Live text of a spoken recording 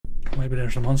maybe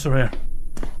there's a monster here.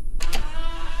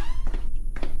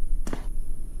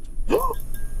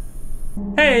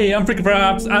 Hey, I'm Freaky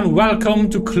Fraps, and welcome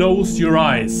to Close Your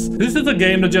Eyes. This is a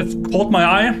game that just caught my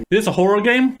eye. It is a horror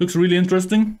game. Looks really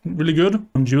interesting, really good.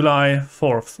 On July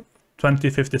 4th,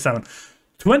 2057.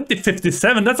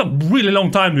 2057? That's a really long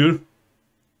time, dude.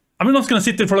 I'm not gonna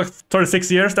sit there for like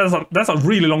 36 years. That's a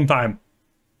really long time.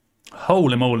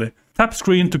 Holy moly. Tap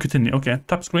screen to continue. Okay,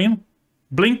 tap screen.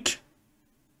 Blink.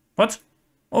 What?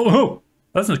 Oh,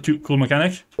 that's a cool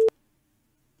mechanic.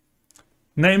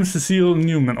 Name Cecile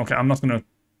Newman. Okay, I'm not gonna.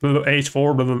 Age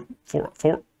 4,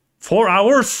 4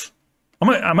 hours? Am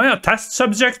I a test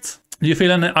subject? Do you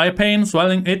feel any eye pain,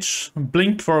 swelling, itch?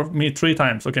 Blink for me 3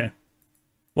 times. Okay.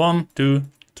 1, 2,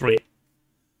 3.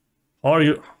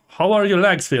 How are your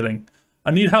legs feeling?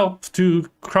 I need help to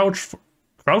crouch.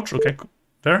 Crouch? Okay.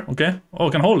 There, okay. Oh, I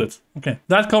can hold it. Okay.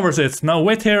 That covers it. Now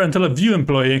wait here until a view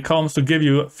employee comes to give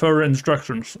you further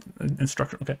instructions.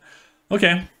 Okay.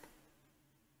 Okay.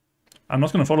 I'm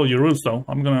not gonna follow your rules though.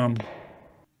 I'm gonna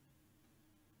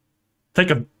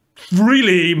take a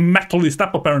really metally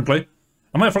step apparently.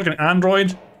 Am I a fucking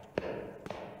android?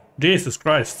 Jesus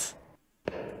Christ.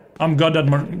 I'm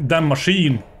goddamn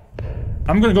machine.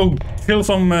 I'm gonna go kill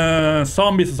some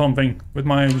zombies or something with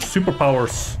my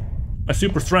superpowers. My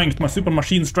super strength, my super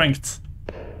machine strength.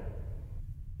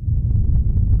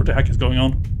 What the heck is going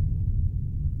on?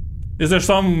 Is there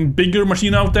some bigger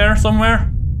machine out there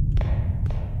somewhere?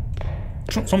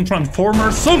 Some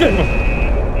transformers? Okay!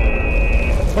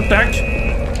 What the heck?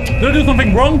 Did I do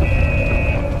something wrong?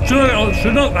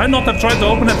 Should I not have tried to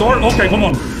open the door? Okay, come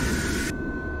on.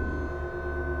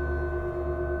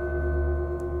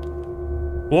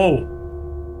 Whoa.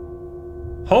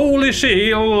 Holy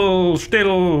shit, hold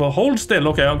still.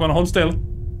 Okay, I'm gonna hold still.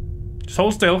 Just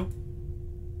hold still.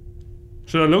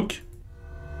 Should I look?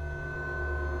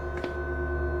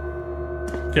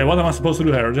 Okay, what am I supposed to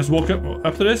do here? Just walk up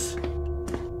to this?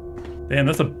 Damn,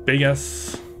 that's a big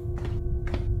ass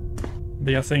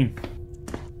thing.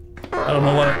 I don't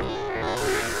know what.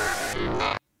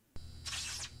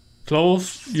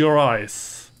 Close your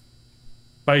eyes.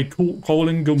 By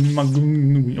calling.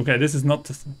 Okay, this is not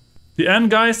the end,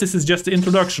 guys. This is just the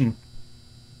introduction.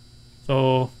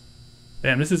 So,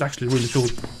 damn, this is actually really cool.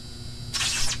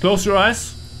 Close your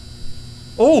eyes.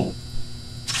 Oh!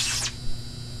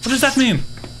 What does that mean?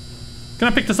 Can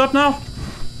I pick this up now?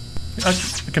 I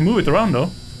can move it around though.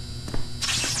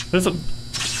 There's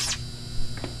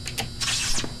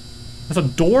a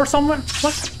door somewhere?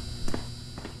 What?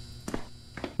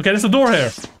 Okay, there's a door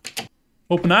here.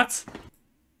 Open that.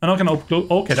 And I can open close.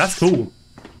 Okay, that's cool.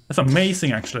 That's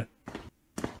amazing actually.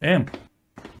 Damn.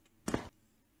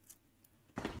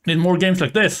 Need more games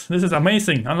like this. This is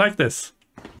amazing. I like this.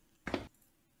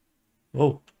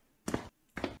 Whoa.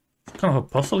 It's kind of a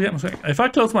puzzle game. If I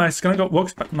close my eyes, can I go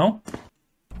walk back? No?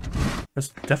 There's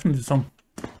definitely some.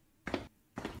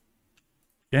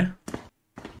 Yeah.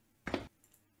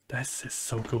 This is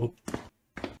so cool.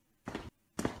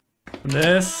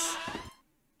 This.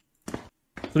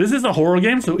 So this is a horror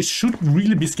game, so it should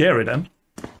really be scary then.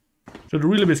 Should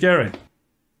really be scary.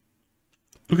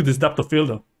 Look at this depth of field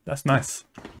though. That's nice.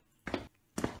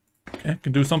 Okay,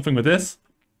 can do something with this.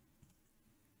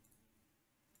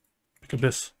 Pick up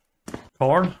this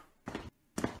card.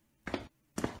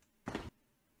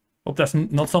 Hope that's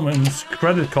not someone's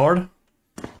credit card.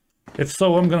 If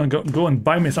so, I'm gonna go and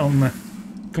buy me some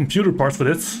computer parts for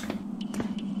this.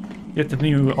 Get the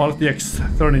new RTX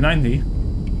 3090.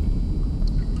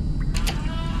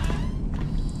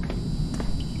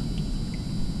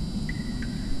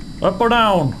 Up or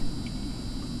down?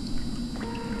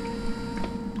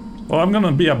 Well, I'm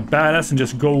gonna be a badass and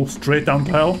just go straight down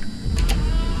to hell.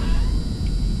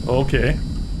 Okay.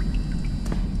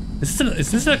 Is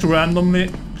this like randomly?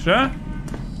 Sure.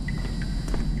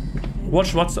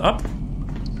 Watch what's up.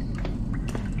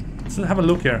 Let's have a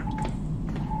look here.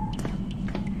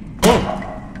 Oh!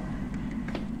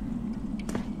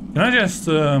 Can I just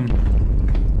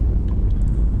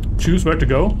choose where to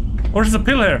go? Or is there a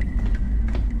pill here?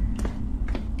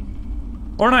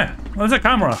 Or no? There's a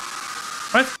camera.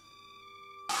 Right?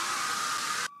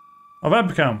 A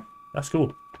webcam. That's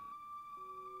cool.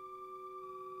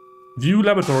 View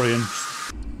laboratory.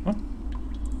 What?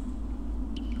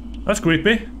 That's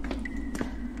creepy.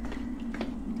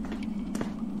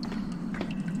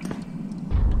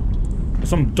 There's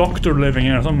some doctor living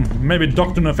here. Maybe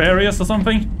Dr. Nefarious or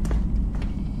something.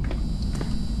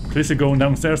 Please going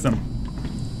downstairs then.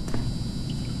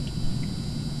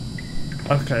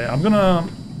 Okay, I'm gonna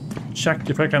check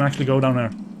if I can actually go down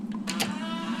there.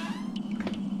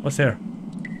 What's here?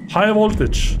 High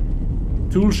voltage.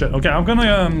 Tool shed. Okay, I'm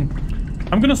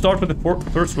gonna start with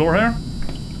the first floor here.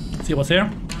 See what's here.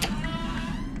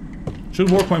 Should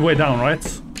work my way down,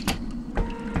 right?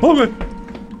 Okay.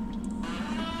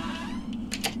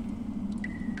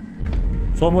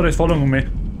 Somebody's following me.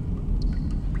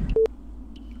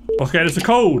 Okay, there's a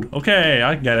code. Okay,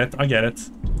 I get it. I get it.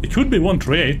 It could be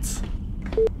 138.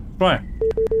 Try.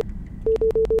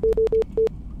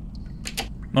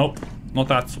 Nope, not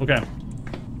that. Okay.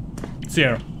 It's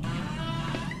here.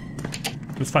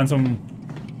 Let's find some...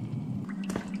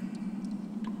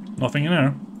 Nothing in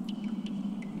there.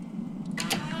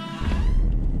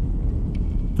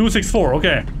 264,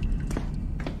 okay.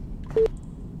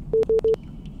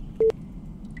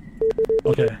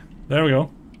 Okay, there we go.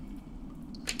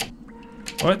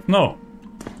 What? No.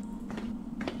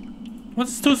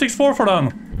 What's 264 for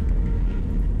then?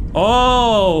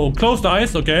 Oh, closed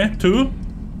eyes, okay. 2,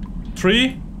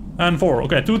 3, and 4.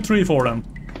 Okay, 2, 3, 4 then.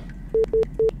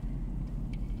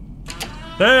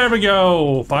 There we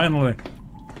go! Finally.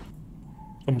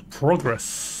 Some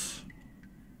progress.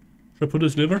 Should I put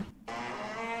this lever?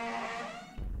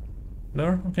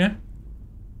 There, okay.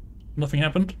 Nothing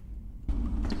happened.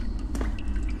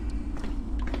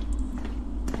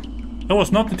 That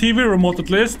was not the TV remote at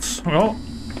least. Well.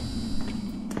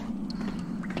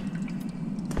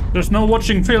 There's no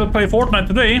watching Phil play Fortnite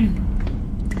today.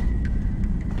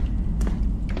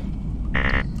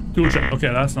 Tool shed. Okay,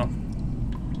 that's not.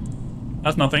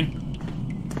 That's nothing.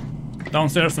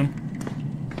 Downstairs then.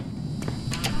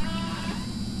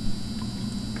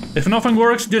 If nothing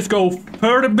works, just go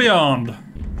further beyond.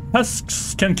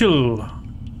 Husks can kill.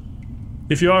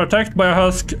 If you are attacked by a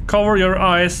husk, cover your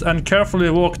eyes and carefully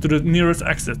walk to the nearest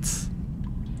exit.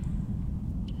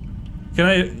 Can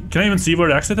I even see where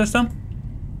the exit is then?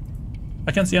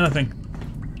 I can't see anything.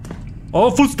 Oh,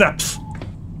 footsteps!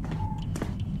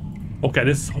 Okay,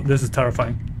 this is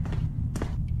terrifying.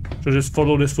 Should I just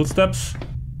follow these footsteps?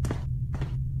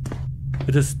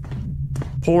 It is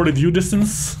poorly view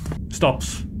distance.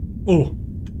 Stops. Oh.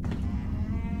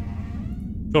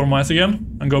 Cover my eyes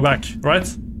again and go back, right?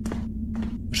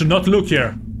 I should not look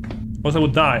here, or else I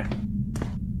would die.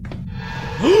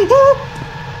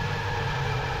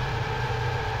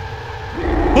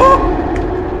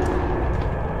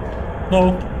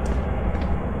 No.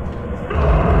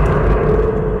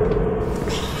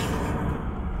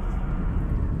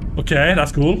 Okay,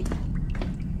 that's cool.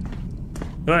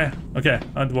 Right. Okay,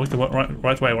 I walked the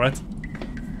right way, right?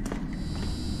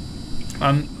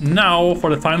 And now for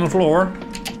the final floor,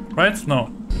 right?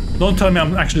 No. Don't tell me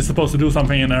I'm actually supposed to do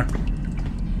something in there.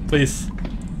 Please.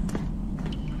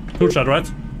 Tool shed, right?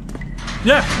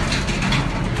 Yeah!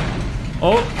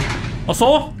 Oh! I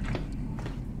saw!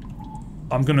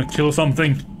 I'm gonna kill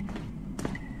something.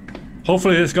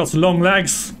 Hopefully it's got long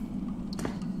legs.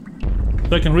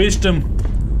 So I can reach them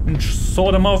and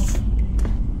saw them off.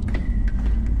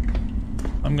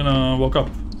 I'm gonna walk up.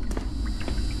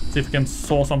 See if I can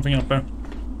saw something up there.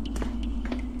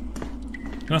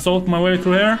 Can I saw my way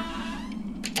through here?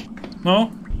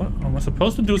 No? What? Am I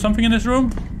supposed to do something in this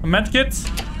room? A medkit?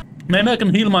 Maybe I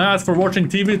can heal my eyes for watching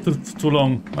TV too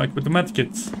long, like with the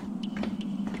medkits.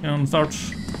 And start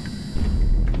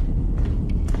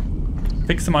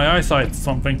fixing my eyesight,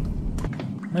 something.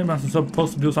 Maybe I'm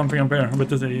supposed to do something up here with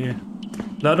the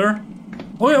ladder.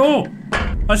 Oh yeah, oh!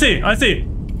 I see!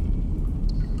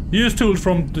 Use tools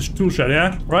from the tool shed,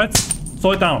 yeah? Right?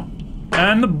 Slow it down.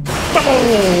 And boom!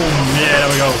 Yeah, there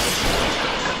we go.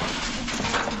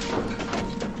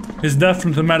 He's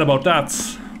definitely mad about that.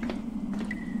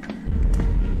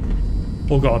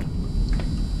 Oh god.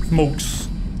 Smokes.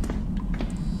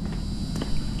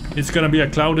 It's gonna be a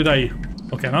cloudy day.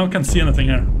 Okay, now I can't see anything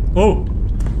here. Oh!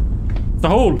 It's a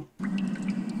hole!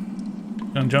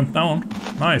 Gonna jump down.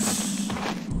 Nice.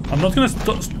 I'm not gonna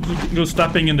go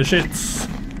stepping in the shits.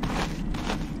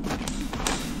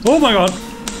 Oh my god!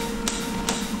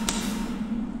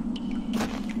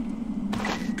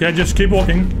 Okay, just keep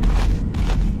walking.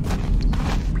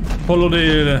 Follow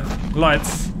the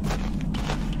lights.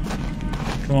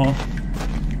 Come on.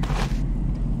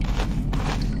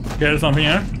 Okay, there's something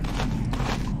here.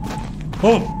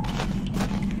 Oh!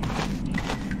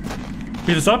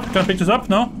 Pick this up? Can I pick this up?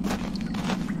 No?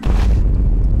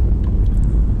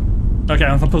 Okay,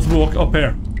 I'm supposed to walk up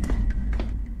here.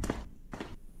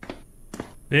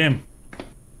 Damn.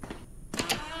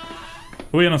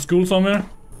 Are we in a school somewhere?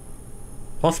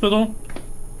 Hospital?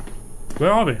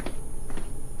 Where are we?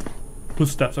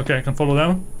 Footsteps. Okay, I can follow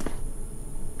them.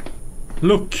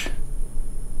 Look.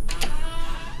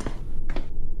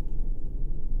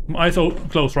 My eyes are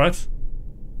closed, right?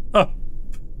 Up.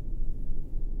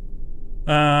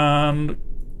 And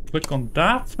Click on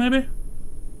that, maybe?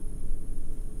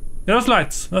 Yeah, that's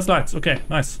lights. That's lights. Okay,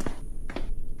 nice.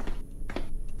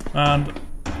 And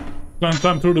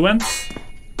climb through the vents.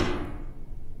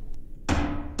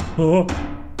 Oh.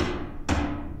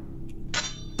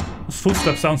 Those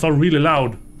footstep sounds are really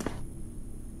loud.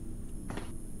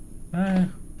 Oh,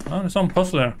 there's some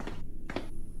puzzle there.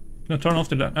 Can I turn off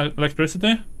the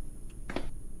electricity?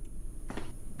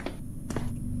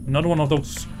 Another one of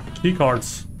those key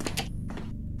cards.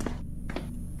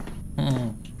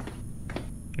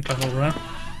 Climb over there.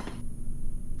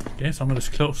 Okay, somebody's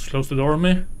close the door on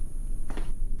me.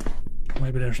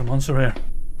 Maybe there's a monster here.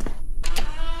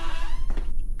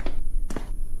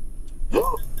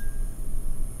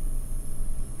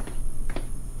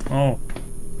 Oh.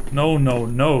 No, no,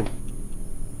 no.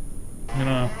 I'm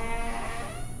gonna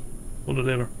pull the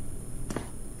lever.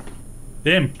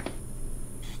 Damn.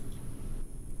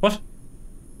 What?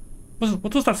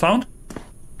 What was that sound?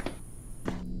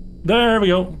 There we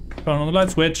go. Found the light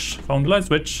switch. Found the light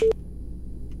switch.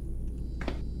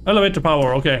 Elevator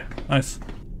power. Okay, nice.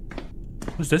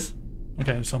 What's this?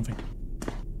 Okay, there's something.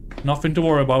 Nothing to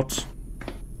worry about.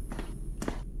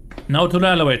 Now to the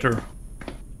elevator.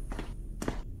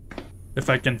 If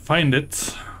I can find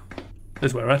it.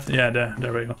 This way, right? Yeah,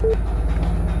 there we go.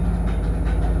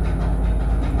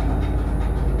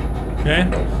 Okay,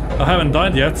 I haven't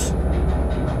died yet.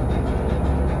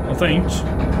 I think.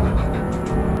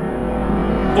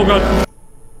 Oh god!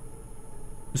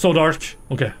 It's so dark.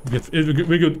 Okay, we're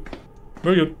good.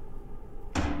 We're good.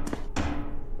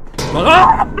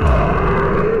 Ah!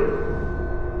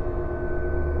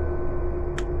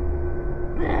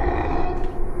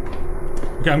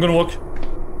 Okay, I'm gonna walk.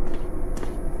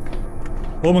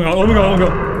 Oh my god, oh my god, oh my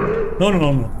god. No, no,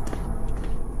 no, no.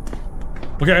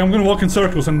 Okay, I'm gonna walk in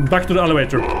circles and back to the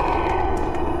elevator.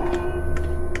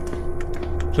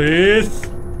 Please.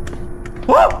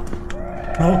 Ah!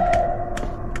 No.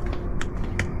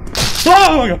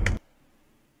 Oh my god.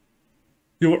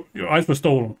 Your eyes were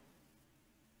stolen.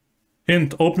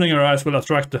 Hint, opening your eyes will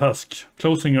attract the husk.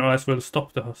 Closing your eyes will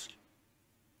stop the husk.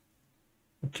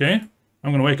 Okay,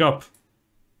 I'm gonna wake up.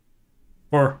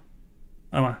 Or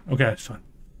am I? Okay, it's fine.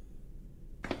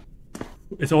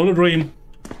 It's all a dream.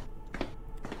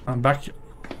 I'm back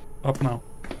up now.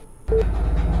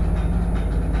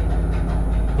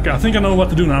 Okay, I think I know what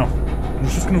to do now. I'm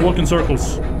just gonna walk in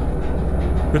circles.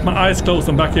 With my eyes closed,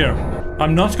 I'm back here.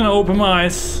 I'm not gonna open my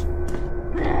eyes.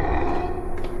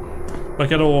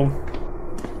 Like at all.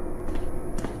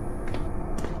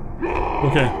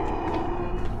 Okay.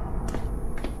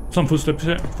 Some footsteps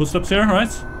here,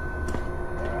 right?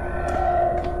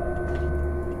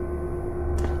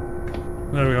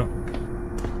 There we go.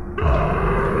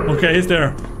 Okay, he's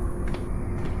there.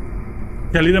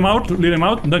 Okay, lead him out,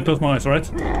 and then close my eyes, right?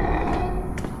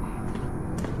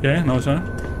 Okay, now it's on.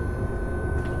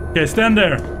 Okay, stand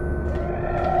there.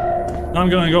 Now I'm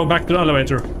gonna go back to the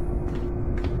elevator.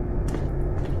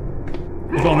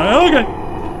 It's on there. Okay!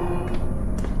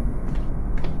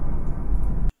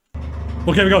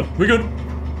 Okay, we're good.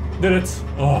 Did it.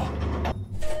 Oh.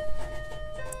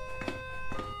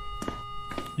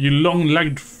 You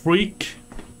long-legged freak.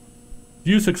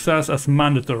 View success as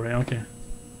mandatory. Okay.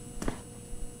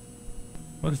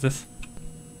 What is this?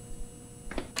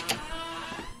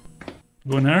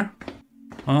 Go in here.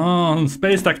 Oh,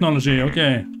 space technology.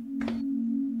 Okay.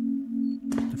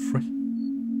 The freak.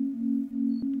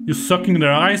 You sucking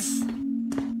their eyes?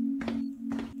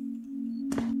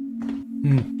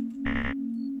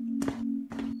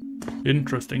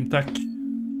 Interesting tech.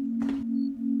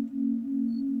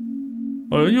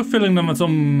 Or are you filling them with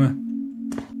some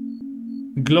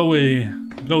glow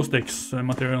sticks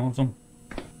material or some?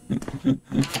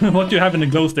 What do you have in the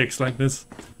glow sticks like this?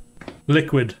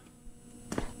 Liquid.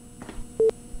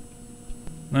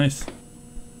 Nice.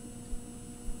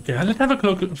 Okay, let's have a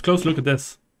close look at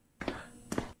this. What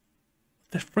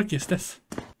the frick is this?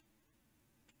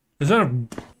 Is that a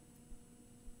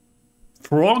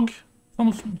frog?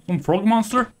 Some frog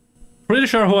monster? Pretty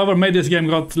sure whoever made this game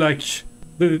got like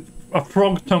a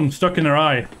frog tongue stuck in their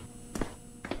eye.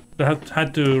 They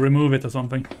had to remove it or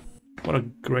something. What a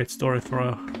great story for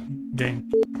a game.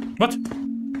 What?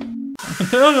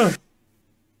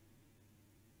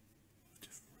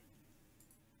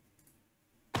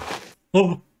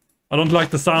 Oh, I don't like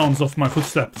the sounds of my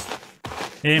footsteps.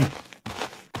 Aim.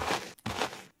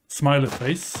 Smiley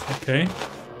face, okay.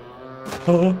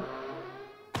 Oh.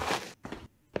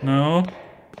 No.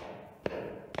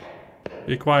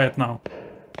 Be quiet now.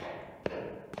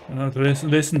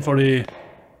 Listen for the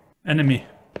enemy.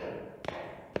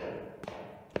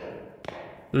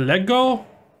 Lego?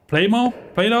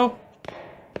 Play-Doh?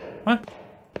 What?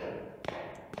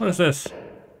 What is this?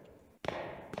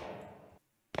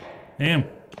 Damn.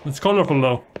 It's colorful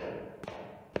though.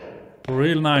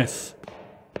 Real nice.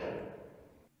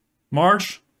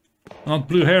 Marge? Not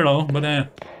blue hair though, but it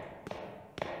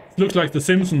looks like the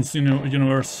Simpsons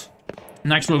universe.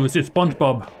 And actually we see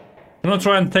SpongeBob. I'm gonna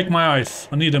try and take my eyes.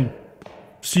 I need them.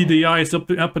 See the eyes up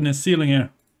in the ceiling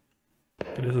here.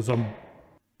 Okay, this is some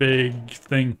big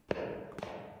thing.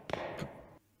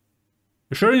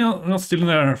 You sure you're not stealing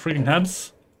their freaking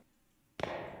heads?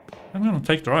 I'm gonna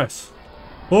take their eyes.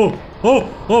 Oh, oh,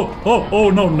 oh, oh, oh,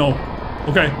 no, no.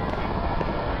 Okay.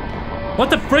 What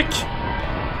the frick?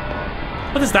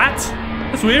 What is that?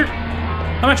 That's weird.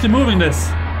 I'm actually moving this.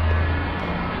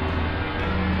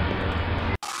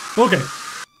 Okay.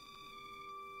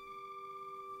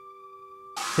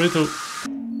 3, 2.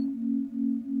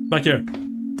 Back here.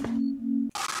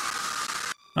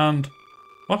 And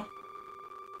what?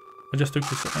 I just took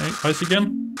this ice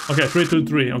again. Okay, 3, 2,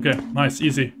 3. Okay, nice,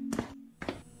 easy.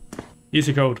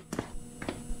 Easy code.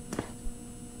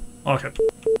 Okay.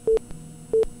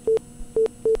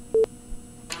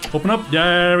 Open up.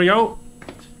 There we go.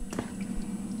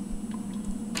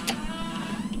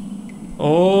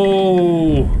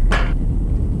 Oh.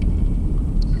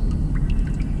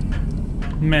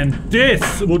 Man,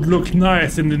 this would look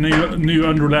nice in the new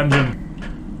Unreal Engine.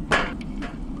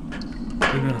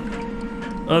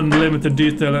 Unlimited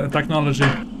detail and technology.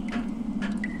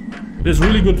 It's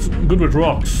really good with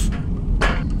rocks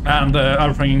and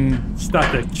everything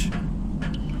static.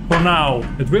 For now,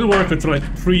 it will work with like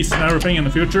trees and everything in the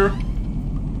future.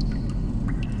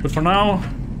 But for now,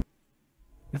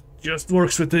 it just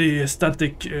works with the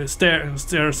static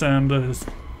stairs and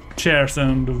chairs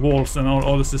and walls and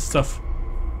all this stuff.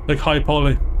 Like high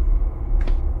poly.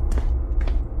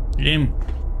 Game.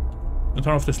 Can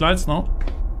turn off the slides now.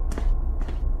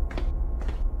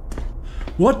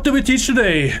 What do we teach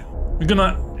today? You're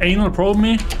gonna anal probe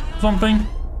me? Something?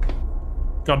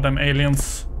 Goddamn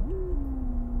aliens.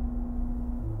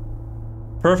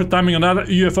 Perfect timing on that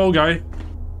UFO guy.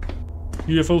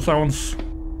 UFO sounds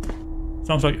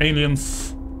like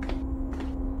aliens.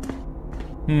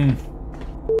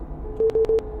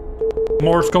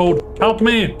 Morse code. Help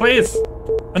me, please!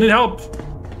 I need help!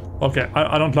 Okay,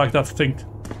 I don't like that thing.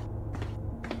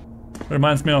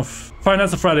 Reminds me of Five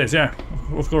Nights at Freddy's, yeah,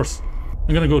 of course.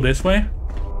 I'm gonna go this way.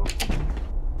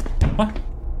 What?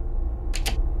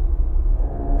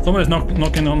 Somebody's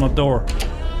knocking on my door.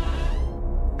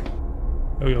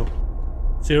 There we go.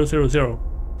 0, 0, 0.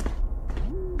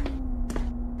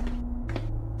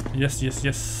 Yes, yes,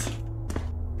 yes.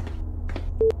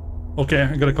 Okay,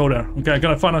 I got a code there. Okay, I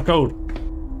gotta find a code.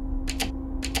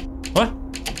 What?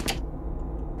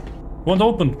 Won't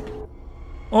open.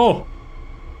 Oh!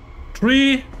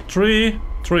 3, 3,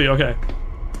 3, okay.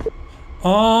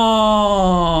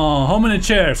 Oh, how many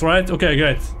chairs, right? Okay,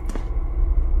 great.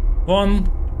 1,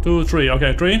 2, 3.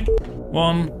 Okay, 3.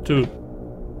 1, 2.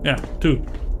 Yeah, 2.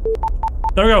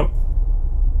 There we go.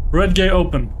 Red gate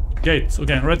open. Gate.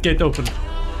 Okay, red gate open.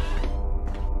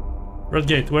 Red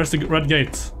gate. Where's the red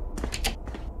gate?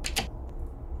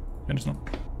 Okay, it's not.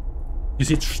 You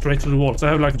see it straight through the walls. I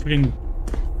have like a freaking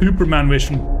Superman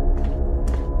vision.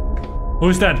 Who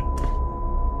is dead?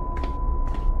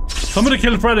 Somebody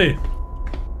killed Freddy.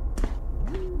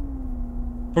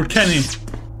 Or Kenny.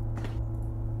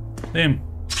 Damn.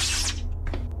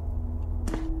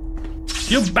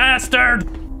 You bastard!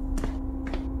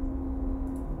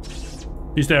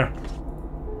 He's there.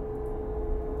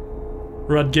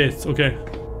 Red gate, okay.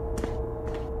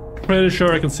 Pretty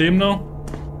sure I can see him now.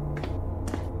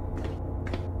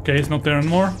 Okay, he's not there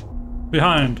anymore.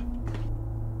 Behind.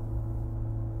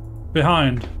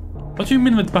 Behind. What do you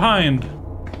mean with behind?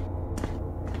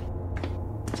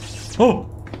 Oh!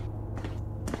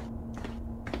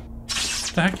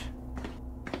 What the heck?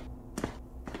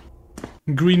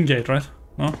 Green gate, right?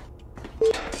 No?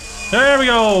 There we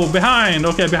go! Behind!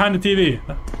 Okay, behind the TV.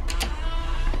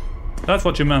 That's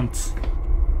what you meant.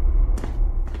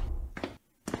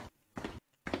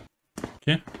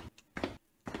 Okay.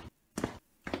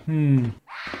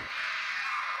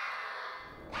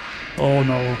 Oh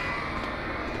no.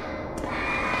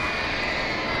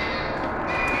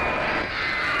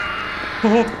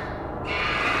 Oh.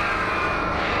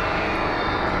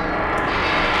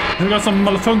 We got some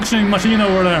malfunctioning machine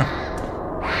over there.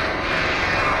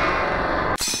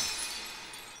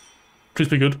 Please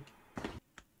be good.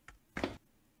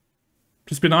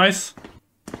 Please be nice.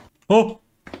 Oh!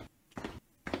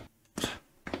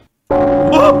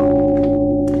 Oh!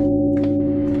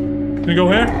 Can we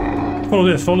go here? Follow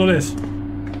this, follow this.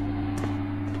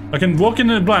 I can walk in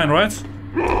the blind, right?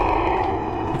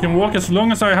 can walk as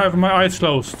long as I have my eyes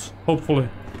closed, hopefully.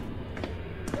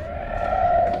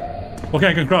 Okay,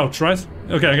 I can crouch, right?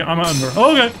 Okay, I'm under.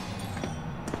 Okay.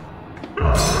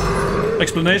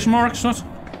 Explanation marks, not?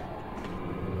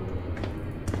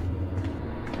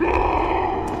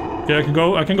 Okay, I can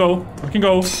go, I can go, I can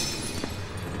go.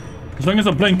 As long as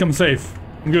I blink, I'm safe.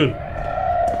 I'm good.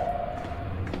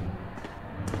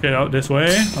 Okay, out this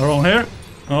way. Around here.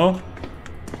 Oh.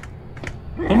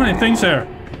 So many things here.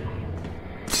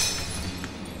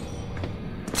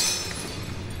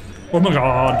 Oh my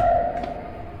god.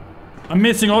 I'm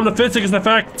missing all the physics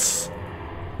effects.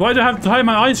 Why do I have to have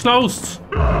my eyes closed?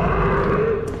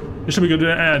 This should be good.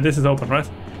 This is open, right?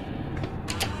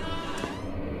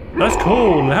 That's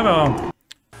cool. They have a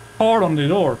card on the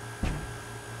door.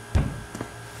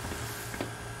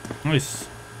 Nice.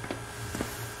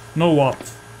 Know what?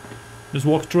 Just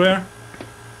walk through here.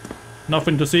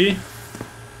 Nothing to see.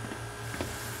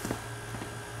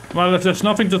 Well, if there's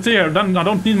nothing to see here, then I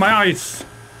don't need my eyes.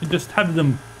 I just have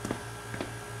them.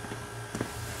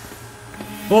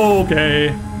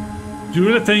 Okay. Do you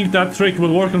really think that trick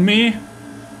will work on me?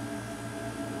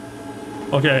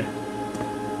 Okay.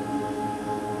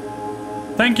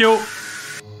 Thank you.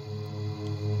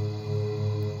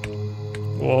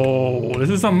 Whoa, this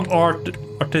is some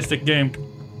artistic game.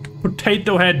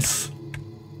 Potato heads.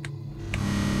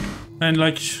 And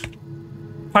like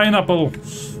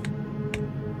pineapples.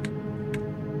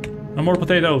 And more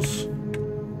potatoes.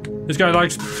 This guy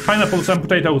likes pineapples and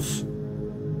potatoes.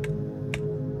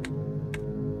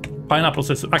 Pineapples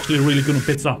is actually really good on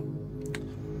pizza.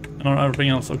 And on everything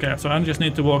else. Okay, so I just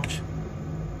need to walk.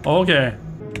 Okay.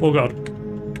 Oh god.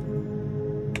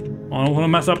 I don't want to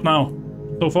mess up now.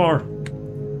 So far.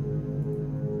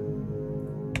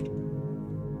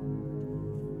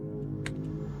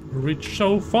 Reach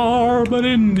so far, but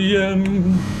in the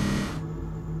end,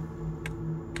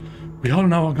 we all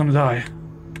know I'm gonna die.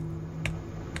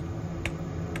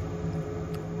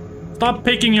 Stop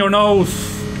picking your nose!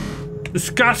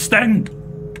 Disgusting!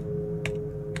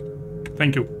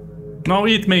 Thank you. Now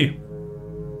eat me.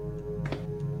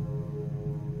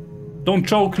 Don't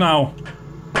choke now.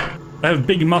 I have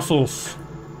big muscles.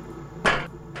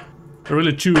 They're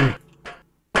really chewy.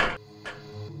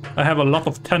 I have a lot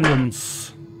of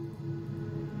tendons.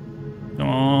 Come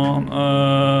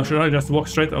on, should I just walk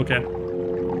straight? Okay.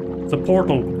 It's a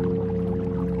portal.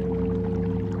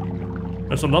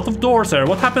 There's a lot of doors there.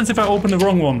 What happens if I open the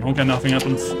wrong one? Okay, nothing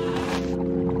happens.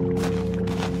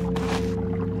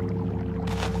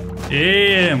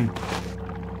 Damn.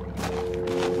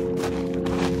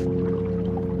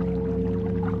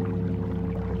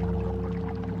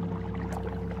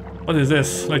 What is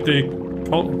this? Like the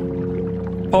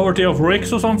poverty of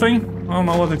Ricks or something? I don't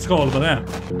know what it's called, but yeah.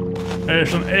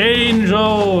 There's an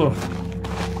angel!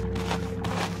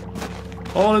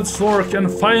 All its work, and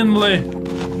finally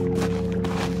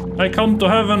I come to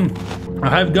heaven. I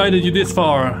have guided you this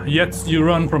far, yet you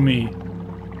run from me.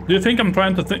 Do you think I'm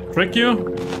trying to trick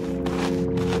you?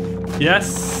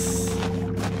 Yes.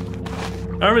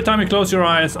 Every time you close your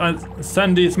eyes, I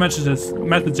send these messages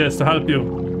to help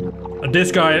you.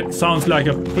 This guy sounds like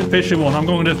a fishy one. I'm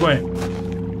going this way.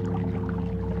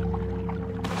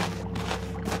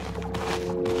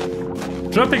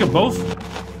 Should I pick up both?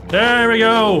 There we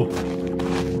go!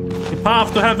 The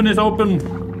path to heaven is open!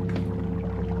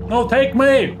 No, take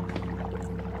me!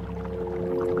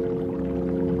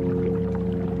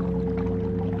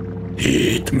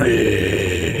 Eat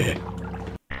me!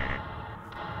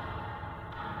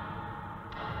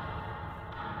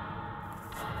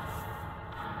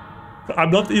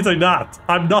 I'm not eating that!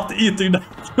 I'm not eating that!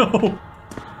 No!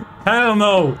 Hell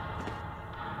no!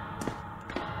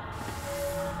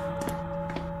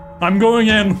 I'm going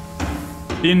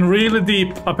in really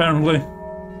deep, apparently.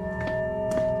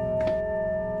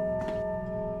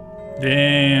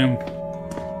 Damn.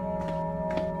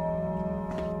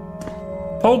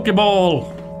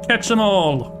 Pokeball! Catch them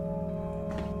all!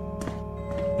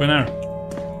 Go in there.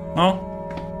 No?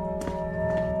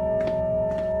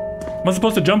 Am I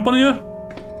supposed to jump on you?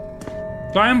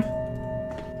 Climb?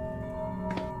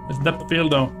 It's depth of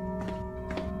field though.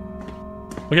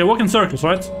 Okay, walk in circles,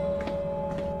 right?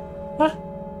 What?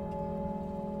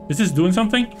 Is this doing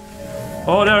something?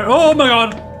 Oh, there. Oh my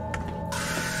god!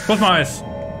 Close my eyes.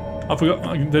 I forgot.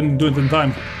 I didn't do it in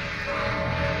time.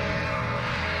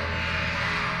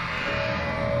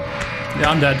 Yeah,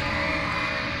 I'm dead.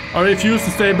 I refuse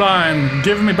to stay blind.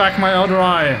 Give me back my other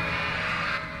eye.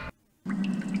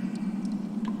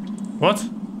 What?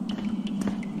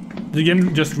 Did the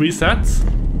game just reset?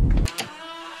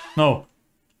 No,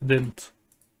 it didn't.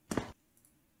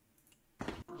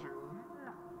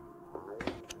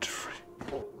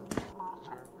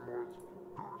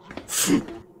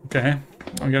 Okay,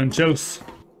 I'm getting chills.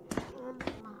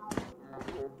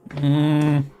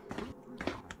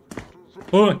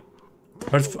 Oh,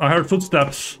 I heard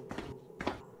footsteps.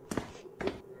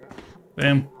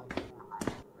 Damn.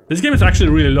 This game is actually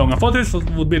really long. I thought this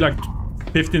would be like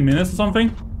 15 minutes or something.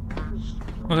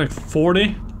 It was like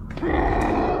 40.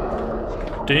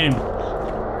 Damn.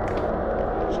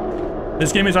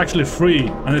 This game is actually free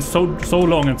and it's so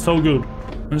long and so good.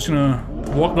 I'm just gonna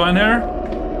walk down here.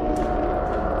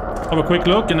 Have a quick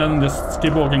look and then just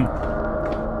keep walking.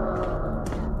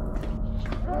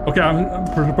 Okay,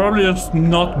 I'm probably just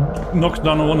not knocked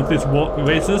down on one of these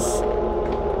vases.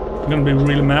 I'm gonna be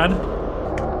really mad.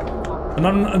 And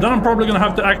then I'm probably gonna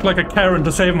have to act like a Karen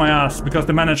to save my ass, because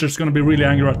the manager's gonna be really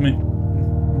angry at me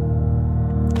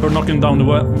for knocking down the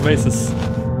vases.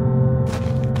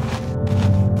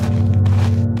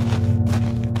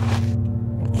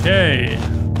 Okay.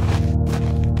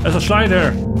 There's a slide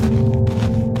here.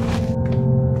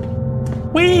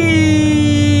 Whee!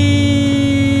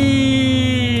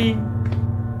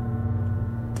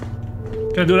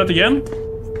 Can I do that again?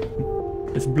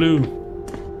 It's blue.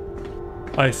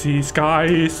 I see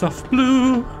skies of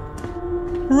blue,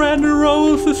 red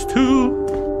roses too.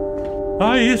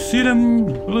 I see them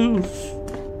blues.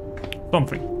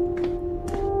 Something.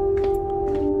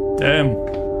 Damn.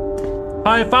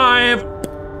 High five!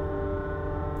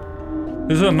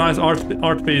 This is a nice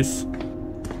art piece.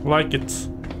 Like it.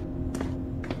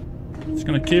 Just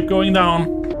gonna keep going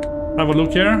down. Have a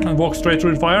look here and walk straight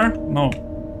through the fire. No.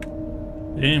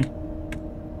 Damn.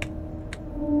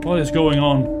 What is going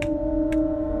on?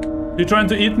 You trying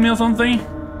to eat me or something?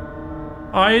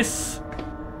 Ice?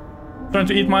 Trying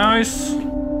to eat my ice?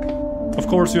 Of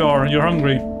course you are. You're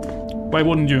hungry. Why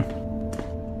wouldn't you?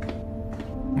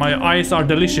 My eyes are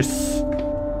delicious.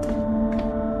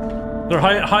 They're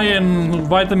high in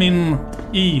vitamin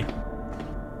E.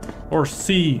 Or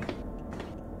C.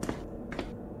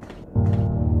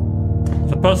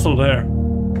 There's a puzzle there.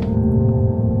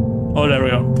 Oh, there we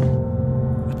go.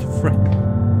 What the frick?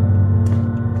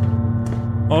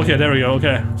 Okay, there we go.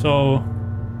 Okay, so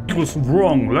it was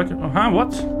wrong. Like,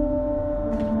 what?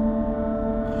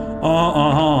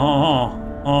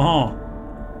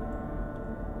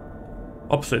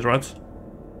 Opposite, right?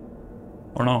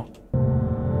 Or no?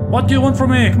 What do you want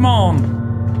from me? Come on.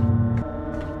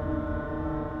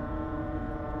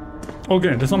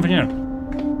 Okay, there's something here.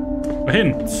 A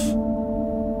hint.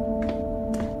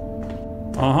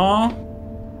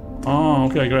 Oh,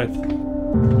 okay, great.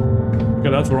 Okay,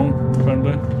 that's wrong,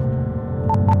 apparently.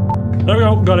 There we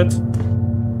go, got it.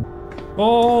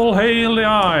 All hail the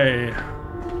eye.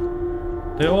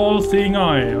 The all-seeing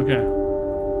eye, okay.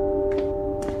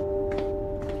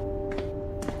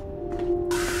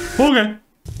 Okay.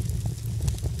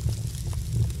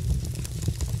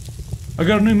 I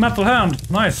got a new metal hand,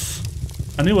 nice.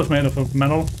 I knew it was made of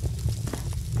metal.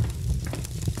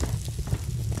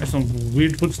 There's some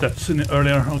weird footsteps in it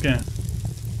earlier, okay.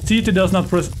 CT does not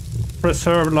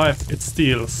preserve life, it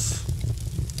steals.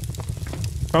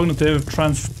 Cognitive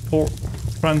transfers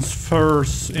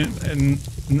in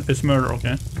is murder,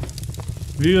 okay.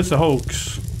 View as a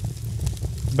hoax.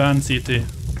 Ban CT.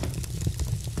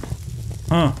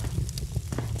 Huh.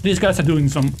 These guys are doing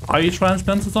some eye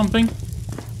transplants or something.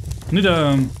 Need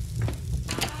a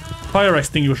fire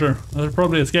extinguisher. There's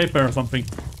probably a escape there or something.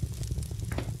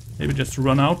 Maybe just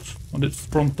run out on this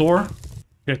front door.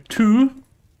 Okay, 2,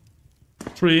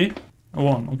 3,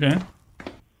 1, okay.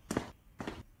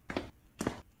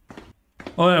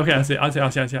 Oh, okay, I see.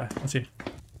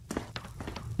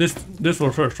 This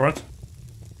was first, right?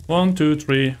 1, 2,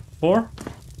 3, 4.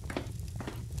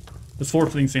 There's 4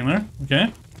 things in there,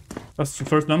 okay. That's the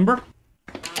first number.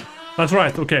 That's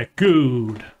right, okay,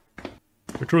 good.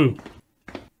 We're through.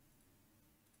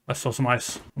 I saw some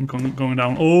ice. I'm going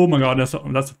down. Oh my god, that's a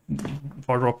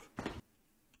far drop.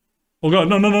 Oh god,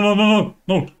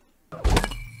 no.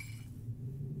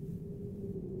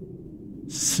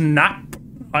 Snap.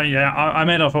 Yeah, I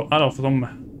made out of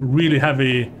some really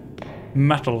heavy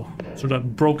metal, so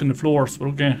that broke in the floors, but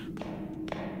okay.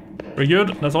 Very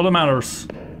good, that's all that matters.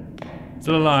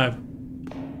 Still alive.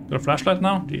 Got a flashlight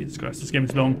now? Jesus Christ, this game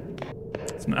is long.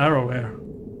 It's an arrow here.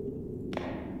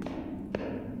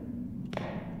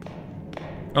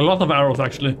 A lot of arrows,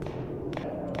 actually.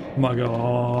 Oh my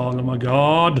god, oh my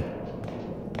god.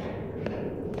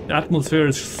 The atmosphere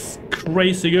is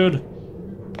crazy good.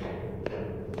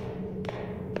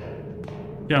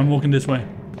 Yeah, I'm walking this way.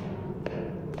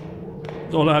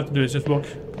 So all I have to do is just walk.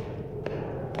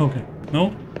 Okay,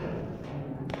 no.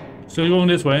 Still going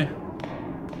this way.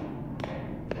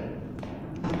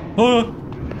 Oh!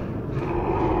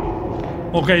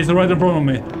 Okay, he's right in front of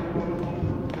me.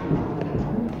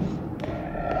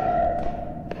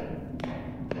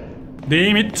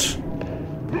 Damn it.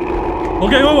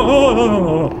 Okay,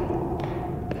 oh.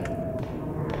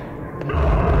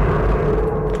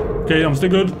 Okay, I'm still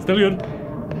good, still good.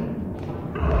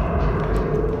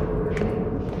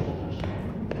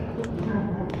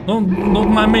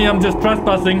 Don't mind me, I'm just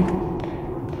trespassing.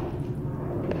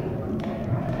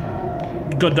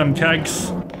 Goddamn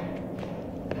kegs.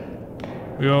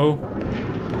 Yo.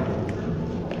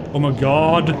 Oh my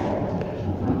god.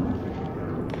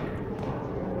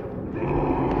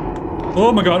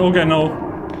 Oh my god, okay, no.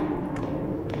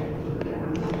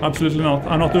 Absolutely not.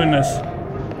 I'm not doing this.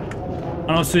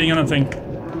 I'm not seeing anything.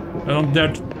 I don't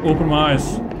dare to open my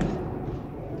eyes.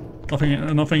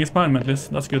 Nothing is behind me, at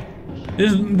least. That's good.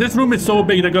 This room is so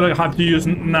big that I'm gonna have to use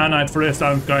nanite for this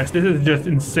out, guys. This is just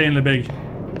insanely big.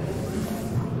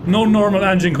 No normal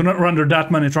engine could render that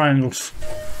many triangles.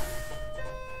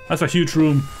 That's a huge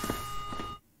room.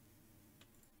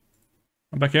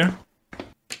 I'm back here.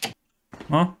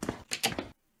 Huh?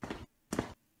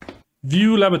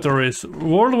 View laboratories.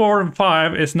 World War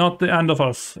V is not the end of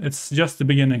us. It's just the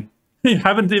beginning. We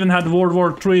haven't even had World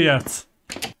War III yet.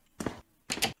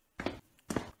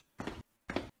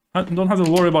 I don't have to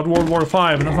worry about World War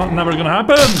V. That's never gonna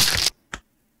happen.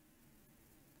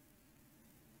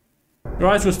 Your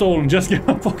eyes were stolen. Just give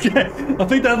up. Okay. I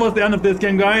think that was the end of this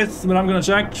game, guys. But I'm gonna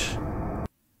check.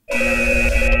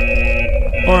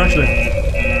 Or actually,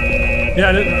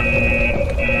 yeah,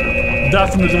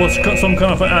 definitely was some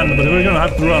kind of an end, but we're gonna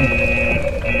have to run.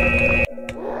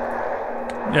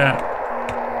 Yeah.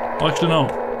 Actually, no.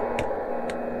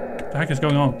 What the heck is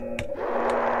going on?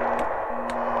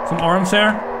 Some arms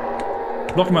here.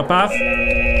 Blocking my path.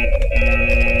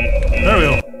 There we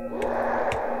go.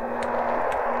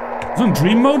 Is it on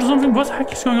dream mode or something? What the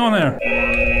heck is going on there?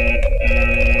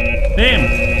 Damn.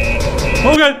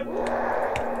 Okay.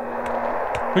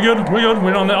 We're good.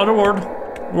 We're on the other world.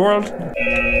 We're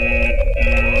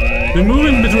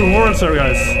moving between worlds here,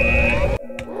 guys.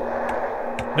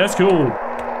 That's cool.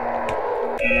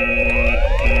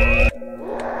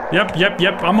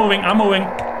 Yep. I'm moving.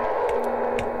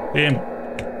 Damn.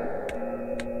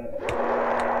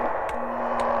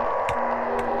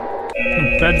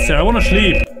 Beds here. I wanna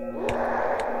sleep.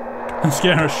 I'm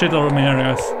scaring her shit out of me here,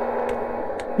 guys.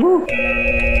 Woo.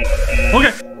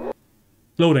 Okay.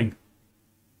 Loading.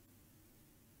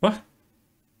 What?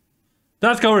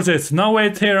 That covers it. Now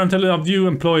wait here until a view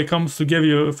employee comes to give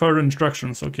you further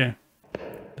instructions. Okay.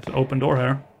 There's an open door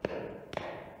here.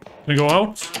 Can we go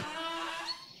out?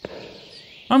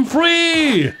 I'm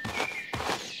free!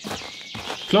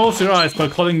 Close your eyes by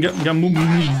calling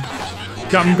Gami.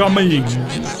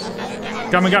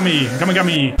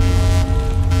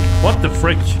 What the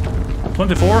frick?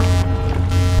 24?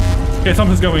 Okay,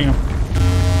 something's going on.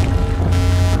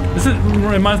 This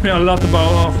reminds me a lot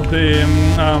about the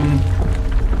I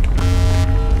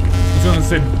was gonna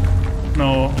say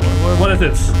no. What is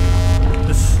this?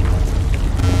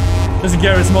 This is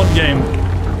Gary's mod game.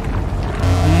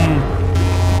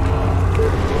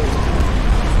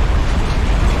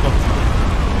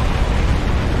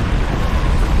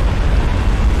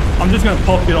 I'm just gonna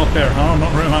pop it up there. I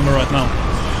don't remember right now.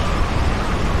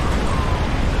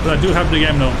 But I do have the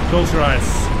game though. Close your eyes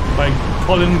by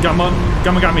calling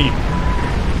Gami.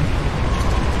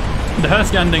 The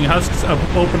Husk ending, Husks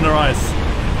open their eyes.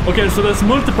 Okay, so there's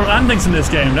multiple endings in this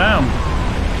game, damn.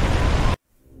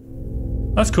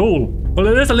 That's cool. Well,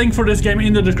 there is a link for this game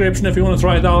in the description if you want to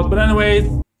try it out. But anyway,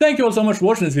 thank you all so much for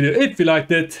watching this video. If you liked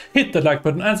it, hit that like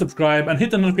button and subscribe and hit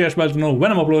the notification bell to know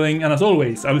when I'm uploading. And as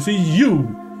always, I will see you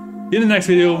in the next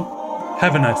video.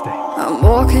 Have a nice day. I'm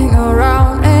walking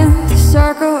around in the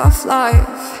circle of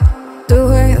life,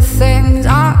 doing the things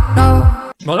I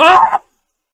know. But,